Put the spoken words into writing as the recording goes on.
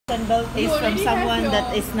cendol taste from someone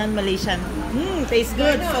that is non-Malaysian. Tastes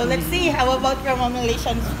good. So let's see. How about from a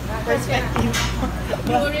Malaysian perspective?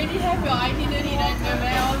 You already have your itinerary, right?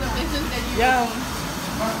 Where all the places that you Yeah.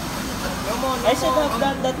 No more, I should have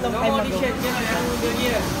done that long time ago. No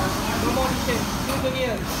more dishes. Do the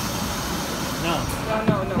real. No.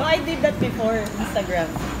 No, I did that before Instagram,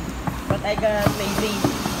 but I got lazy.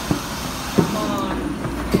 Come on.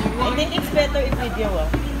 I think it's better in video.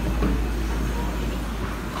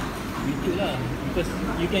 YouTube lah. Because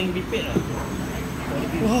you can be paid lah.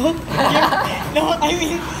 What? No, I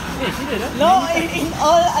mean, Serious lah? no, in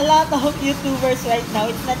all, a lot of YouTubers right now,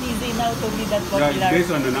 it's not easy now to be that popular. Yeah, it's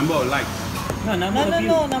based on the number of likes. No, number of views.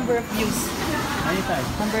 No, number of views. Monetize.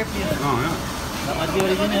 Number of views. Oh, yeah. Tak mati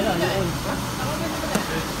original lah, your own.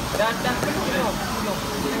 Dah penuh.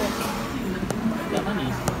 Tak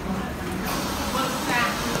manis.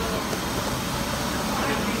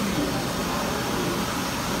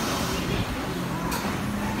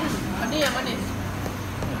 Ada yang manis.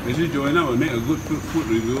 Actually, Joanna will make a good food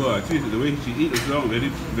reviewer. Actually, the way she eats as well,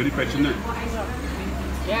 very passionate.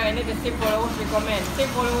 Yeah, and then the same followers will comment. Same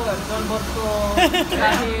followers, Don Bosco,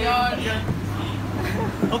 Rahim.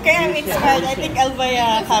 Okay, I'm inspired. I think I'll buy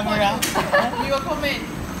a camera. You will comment.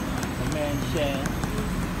 Comment, share.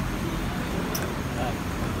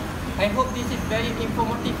 I hope this is very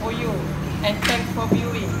informative for you. And thanks for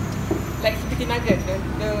viewing. Like Spitty Nugget,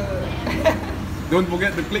 the Don't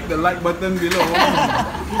forget to click the like button below.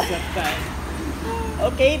 Please subscribe.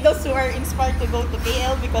 Okay, those who are inspired to go to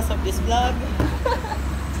KL because of this vlog,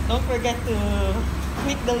 don't forget to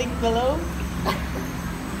click the link below.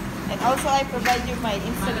 And also, I provide you my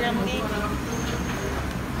Instagram link.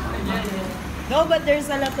 No, but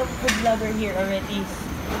there's a lot of food blogger here already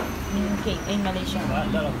in Malaysia.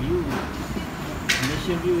 A lot of views.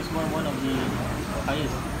 Malaysian view is one of the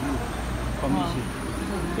highest view from Malaysia.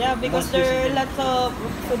 Yeah, because there are lots of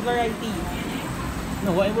food variety.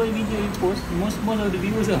 No, whatever video you post, most of the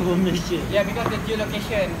viewers are from Malaysia. yeah, because the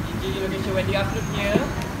geolocation when you upload here,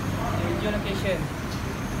 the geolocation.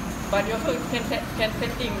 But you also can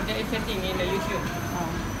setting, there is setting in the YouTube.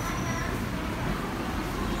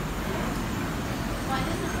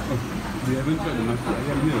 We haven't tried the nasi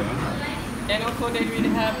ayam here. And also they will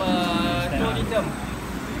have a tourism.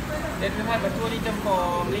 They will have a tourism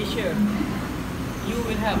for Malaysia. You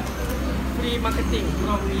will have free marketing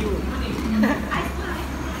from you.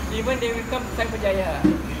 Even they will come to Cyberjaya.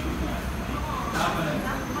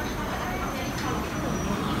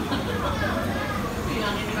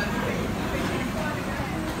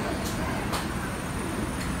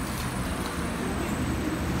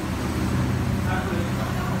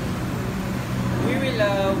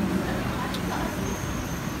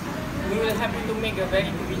 We will have to make a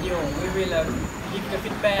very good video. We will give the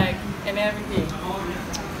feedback and everything.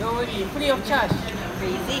 Don't worry, free of charge.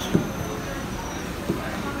 Crazy.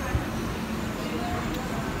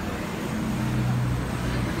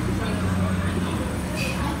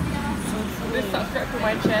 Please subscribe to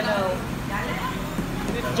my channel.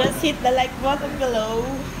 Just hit the like button below.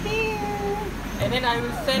 Here. And then I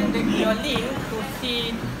will send your link to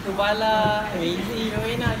Sid, to Bala, Crazy.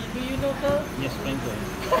 Joanna. Do you know her? Yes, Franco.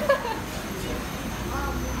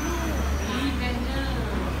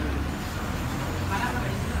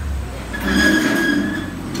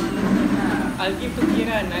 I'll give to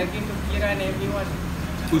Kiran, everyone.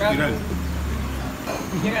 Who's Kiran?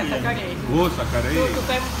 Kiran Sakare. Oh, Sakare.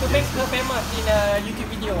 To make her famous in a YouTube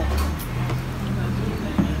video.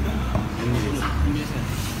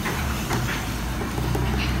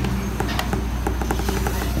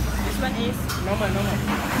 This one is Normal.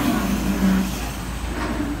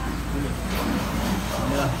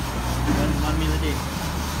 Yeah. One meal a day.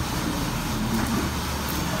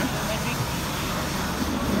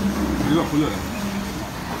 You got pulut?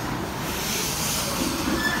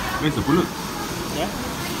 Where's the pulut? Yeah.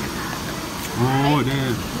 Oh,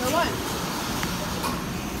 there.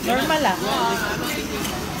 normal lah.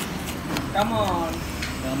 Come on.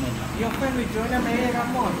 Ramen. Your friend with Joanna Marie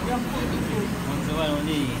Ramos. Once a while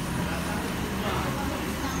only.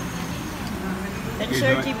 And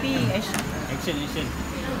sure, GP. Action.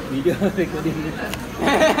 Video recording.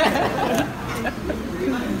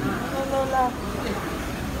 No lah.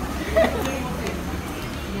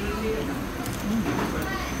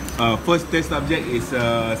 First test subject is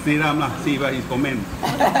Seram lah. See what his comment.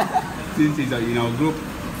 Since he's in our group.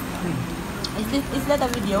 Is that a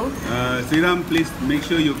video? Seram, please make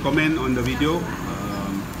sure you comment on the video.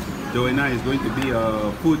 Joanna is going to be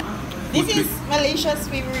a food. This is Malaysia's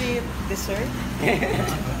favorite dessert.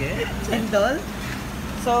 Okay. Cendol.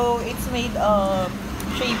 So it's made of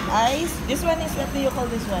shaved ice. This one is, what do you call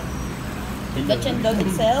this one? The cendol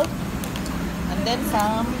itself. And then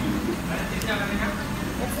some,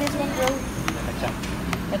 what's this one, bro? Kacang.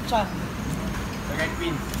 Kacang. The red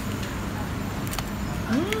beans.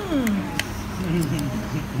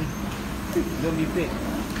 Don't be fake.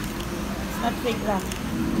 It's not fake lah.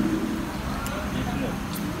 Natural.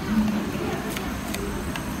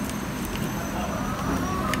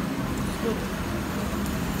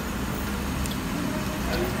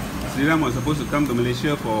 Sriram was supposed to come to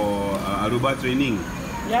Malaysia for Aruba training.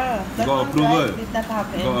 Yeah. He That got one, approval. right? Did that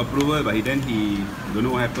happen? Got approval, but he don't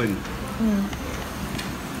know what happened.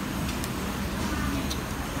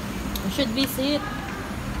 It should be sit.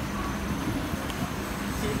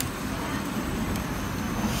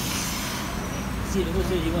 See, who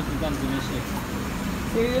said he wants to come to Malaysia?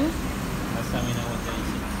 Serious? Last time when I was there,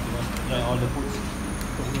 he wants to try all the foods.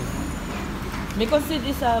 Because Sid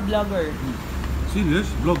is a blogger. Serious?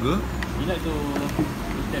 Blogger? He like to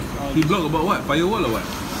test all He blog about what? Firewall or what?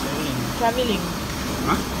 traveling. Traveling.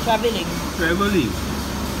 Huh? Traveling. Traveling.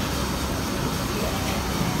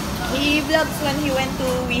 He vlogs when he went to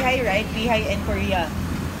Weehai, right? Weehai and Korea.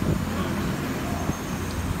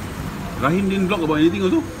 Rahim didn't blog about anything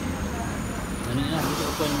also? And then he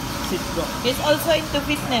open sit blog. He's also into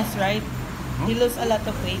fitness, right? He lost a lot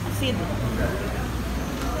of weight. Sid.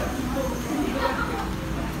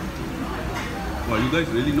 Wow, you guys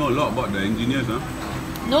really know a lot about the engineers, huh?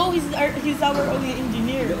 No, he's our only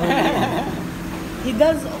engineer. He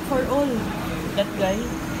does for all. That guy.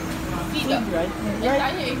 Sid, Sid, right? Yang Right.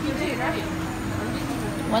 tanya engineer, right?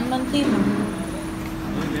 1 month team.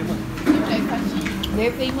 Very famous. Seems like Sashi.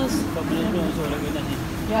 Very famous. Top management also recognize him.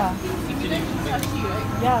 Yeah. Similar to Sashi, right?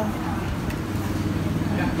 Yeah.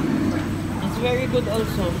 It's very good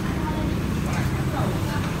also.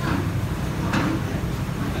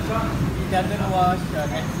 He doesn't watch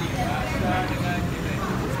Netflix.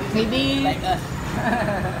 Maybe Like us.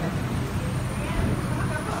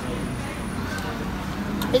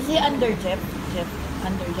 is he under Jeff? Jeff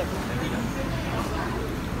under Jeff.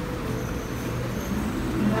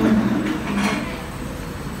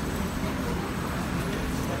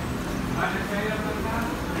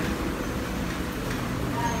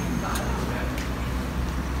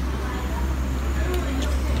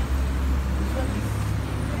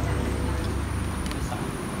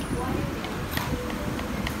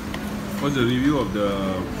 What's the review of the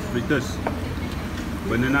fritters?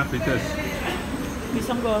 Banana fritters.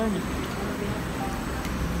 Isang gawin.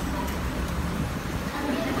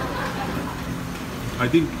 I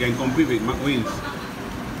think can compete with Mark Wayne's.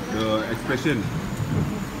 The expression.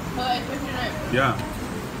 Her expression, right? Yeah.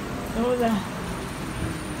 Oo lah.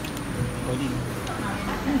 Coding.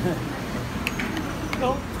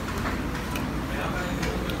 No?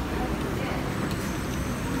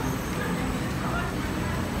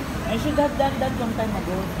 I should have done that long time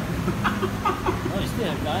ago. Oh, you still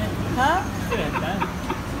have time. Huh? Still have time.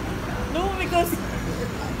 No, because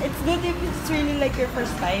it's good if it's really like your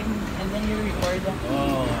first time and then you record.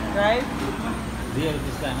 Oh, Right? real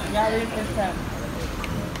this time. Yeah, your first time.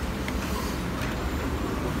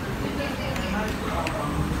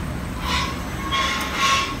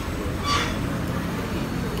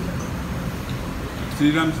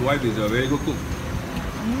 Sriram's wife is a very good cook.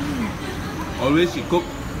 Always she cook.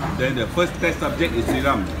 Then the first test subject is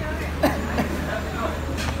Sriram.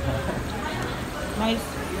 Nice.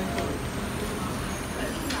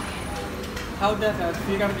 How does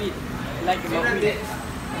Sriram eat? Like Mawin.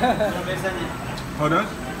 How does?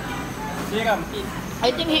 Sriram eat. I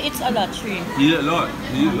think he eats a lot, Shri. He eat a lot.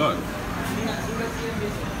 He eat a lot.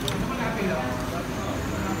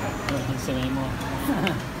 Not handsome anymore.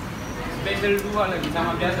 Special dua lagi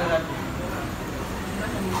sama biasa satu.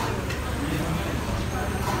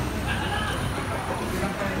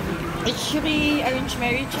 It should be arranged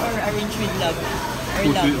marriage or arranged with love? Or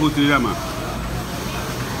love? Who Sriram?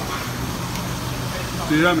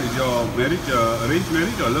 Sriram, is your marriage arranged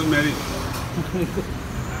marriage or love marriage?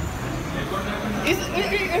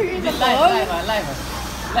 Are you in a Live, call? live.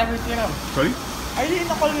 Live with Sriram. Sorry? Are you in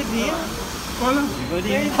a call with him? Call lah.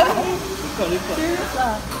 Recording. Record. Serious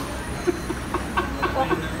ah?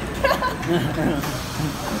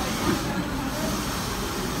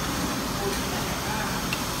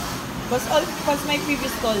 Because my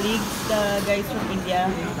previous colleagues, the guys from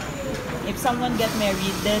India, if someone get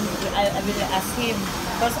married, then I will ask him.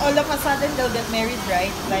 Because all of a sudden they'll get married,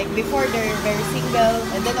 right? Like before they're very single,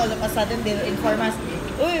 and then all of a sudden they'll inform us,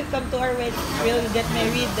 "Oh, come to our wedding, we'll get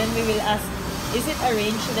married." Then we will ask, "Is it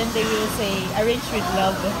arranged?" Then they will say, "Arranged with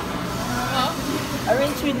love." Huh?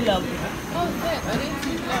 Arranged with love. How's that? Arranged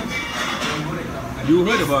with love. You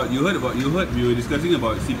heard we were discussing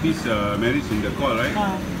about CP's marriage in the call, right?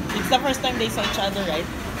 It's the first time they saw each other, right?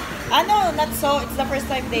 Ah, no, not so. It's the first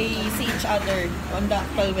time they see each other on the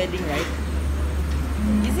actual wedding, right?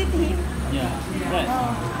 Is it him? Yeah, right.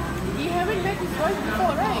 He haven't met his wife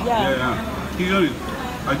before, right? Yeah.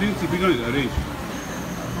 I think CP is arranged.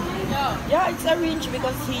 Yeah. Yeah, it's arranged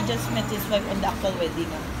because he just met his wife on the actual wedding.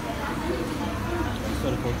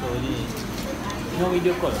 So the photo ni. No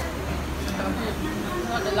video call.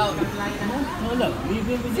 Not allowed. No lah.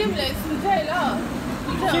 Same like Sujai lah.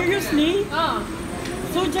 Sujai. Seriously?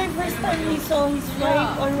 Sujai first time he saw his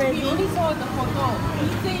wife already. We only saw the photo. He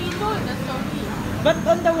said he told the story. But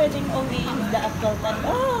on the wedding only the actual time.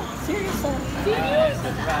 Oh, serious? Serious?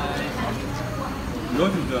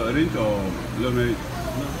 Yours is arranged or love marriage?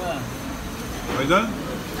 No lah. Faizal?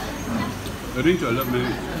 Arranged or love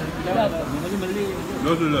marriage? Malay.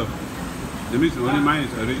 Yours is love. That means only mine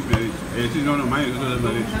is arranged marriage. Actually, no, mine is also love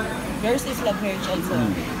marriage. Yours is love marriage also.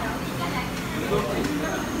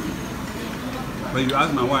 But if you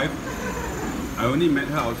ask my wife, I only met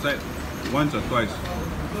her outside once or twice.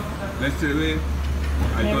 Then straight away,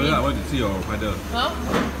 I told her I want to see your father. Huh?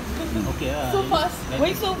 Okay lah. So fast.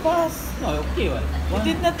 Why so fast? No, okay what? You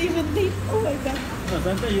did not even date. Oh my god. No,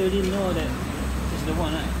 sometimes you already know that it's the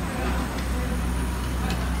one, right?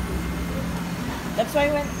 That's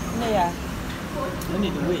why when yeah. No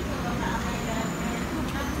need to wait.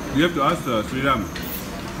 You have to ask Sriram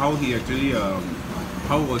how he actually,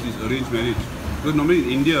 how was his arranged marriage? Because normally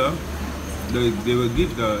in India, they will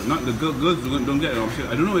give girls don't get an option.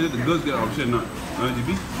 I don't know whether the girls get an option or not.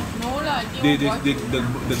 GP? No lah.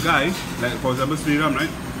 The guy, like for example Sriram, right?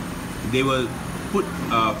 They will put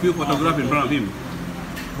a few photographs in front of him.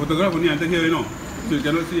 Photograph only until here, you know. So you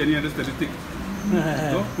cannot see any other statistics.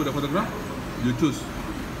 So put a photograph, you choose.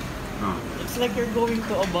 It's like you're going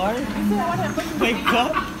to a bar. What happened? Oh my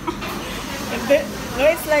god. And then, no,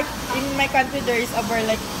 it's like in my country there is a bar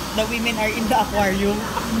like the women are in the aquarium.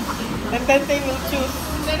 And then they will choose.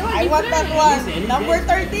 That one I want that one. Yes, Number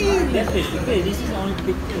 13. That's face to face. This is only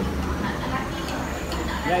picture.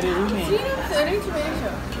 Yeah, the roommate. Sriram's arranged marriage.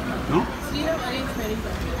 No? Sriram arranged marriage.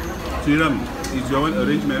 Sriram, is your one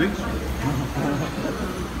arranged marriage?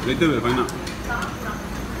 Later we'll find out.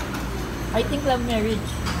 I think love marriage.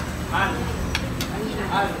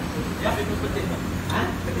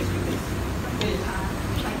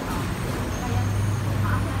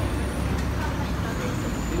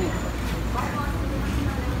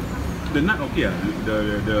 The nut okay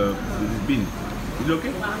the bean. Is it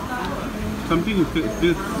okay? Something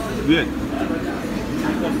feels weird.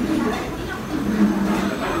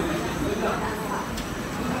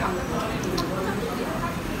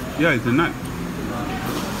 Yeah, it's a nut.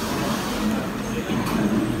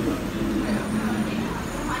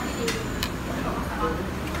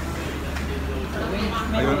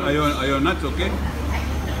 Are your nuts okay?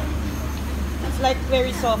 It's like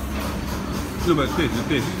very soft. No, but taste. It's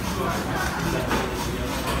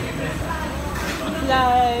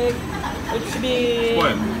like it's been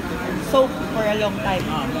Spoiled. soaked for a long time.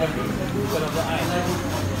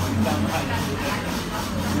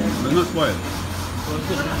 But not spoiled.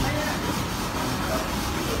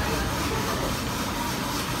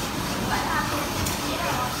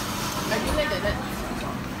 I do like that.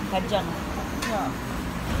 Kajang. Yeah.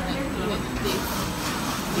 Like taste.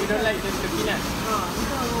 You don't like the peanut? This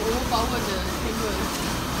one will overpower the flavor.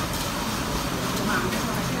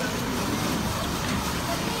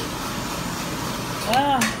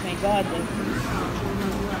 Ah, my god.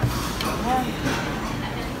 Ah.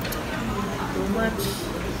 Too much.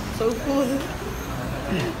 So full.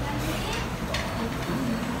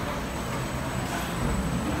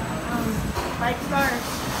 5 stars.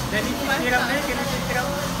 Can you see syrup there? Can you see syrup?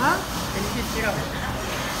 Huh? Can you see syrup?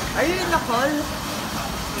 Are you in the call?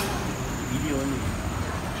 Video only.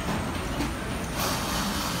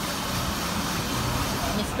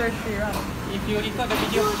 Mr. Shiram. If you record the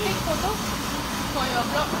video, You take photo for your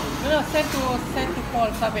blog. no, send to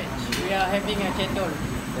Paul Savage. We are having a cendol.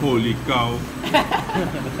 Holy cow.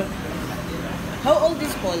 How old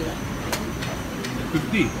is Paul?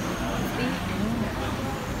 50.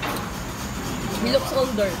 He looks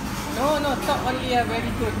older. No, talk only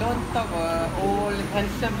very good. Don't talk old,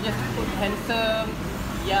 handsome. Just put handsome,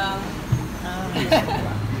 young.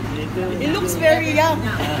 He looks very young.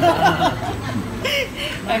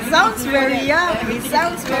 He sounds very young. He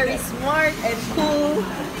sounds very smart and cool.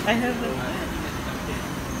 I have a...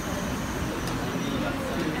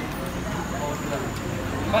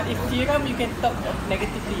 But if Shiram, you can talk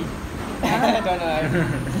negatively. I don't know.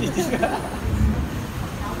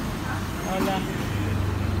 Wala.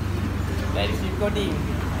 That is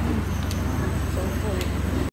recording.